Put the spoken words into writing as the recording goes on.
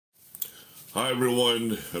Hi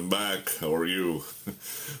everyone, I'm back. How are you?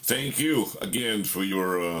 Thank you again for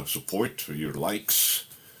your support, for your likes,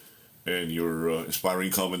 and your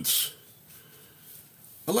inspiring comments.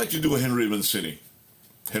 I'd like to do a Henry Mancini.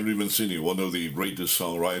 Henry Mancini, one of the greatest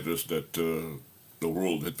songwriters that the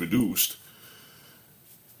world had produced.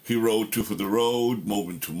 He wrote Two for the Road,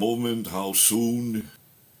 Moment to Moment, How Soon,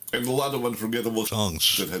 and a lot of unforgettable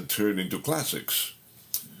songs that had turned into classics.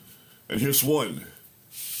 And here's one.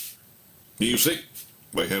 Music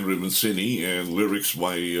by Henry Mancini and lyrics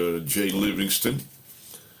by Jay Livingston.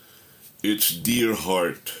 It's Dear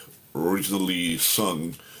Heart, originally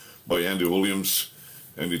sung by Andy Williams,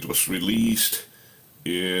 and it was released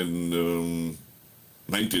in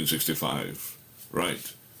 1965.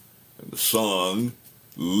 Right. And the song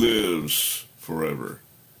lives forever.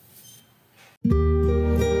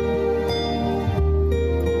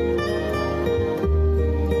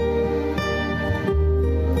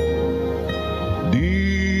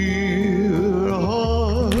 Dear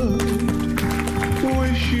heart,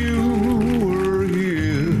 wish you were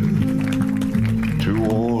here to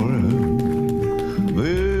warm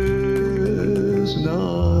this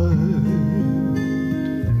night.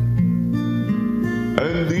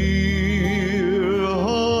 And dear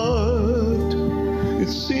heart, it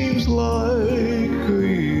seems like a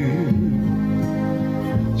year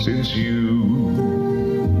since you've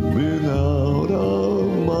been out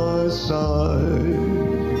of my sight.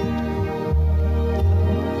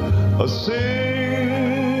 A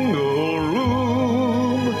single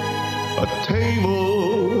room, a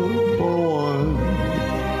table for one,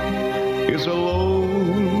 is a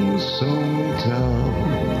lonesome town,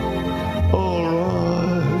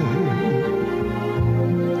 alright.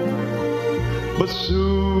 But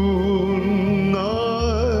soon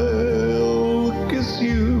I'll kiss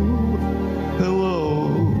you hello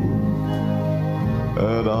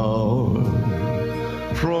at our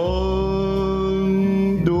front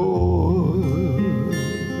door.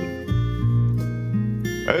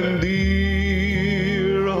 And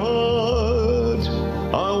dear heart,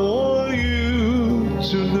 I want you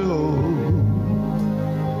to know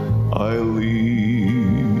I leave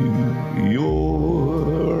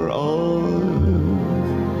your arms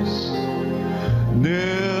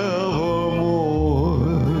nevermore.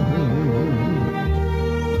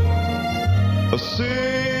 A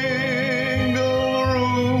single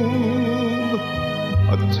room,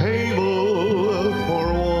 a table for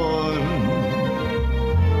one,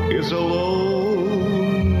 is a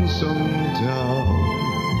lonesome town,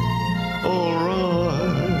 alright.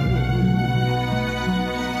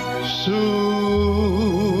 Soon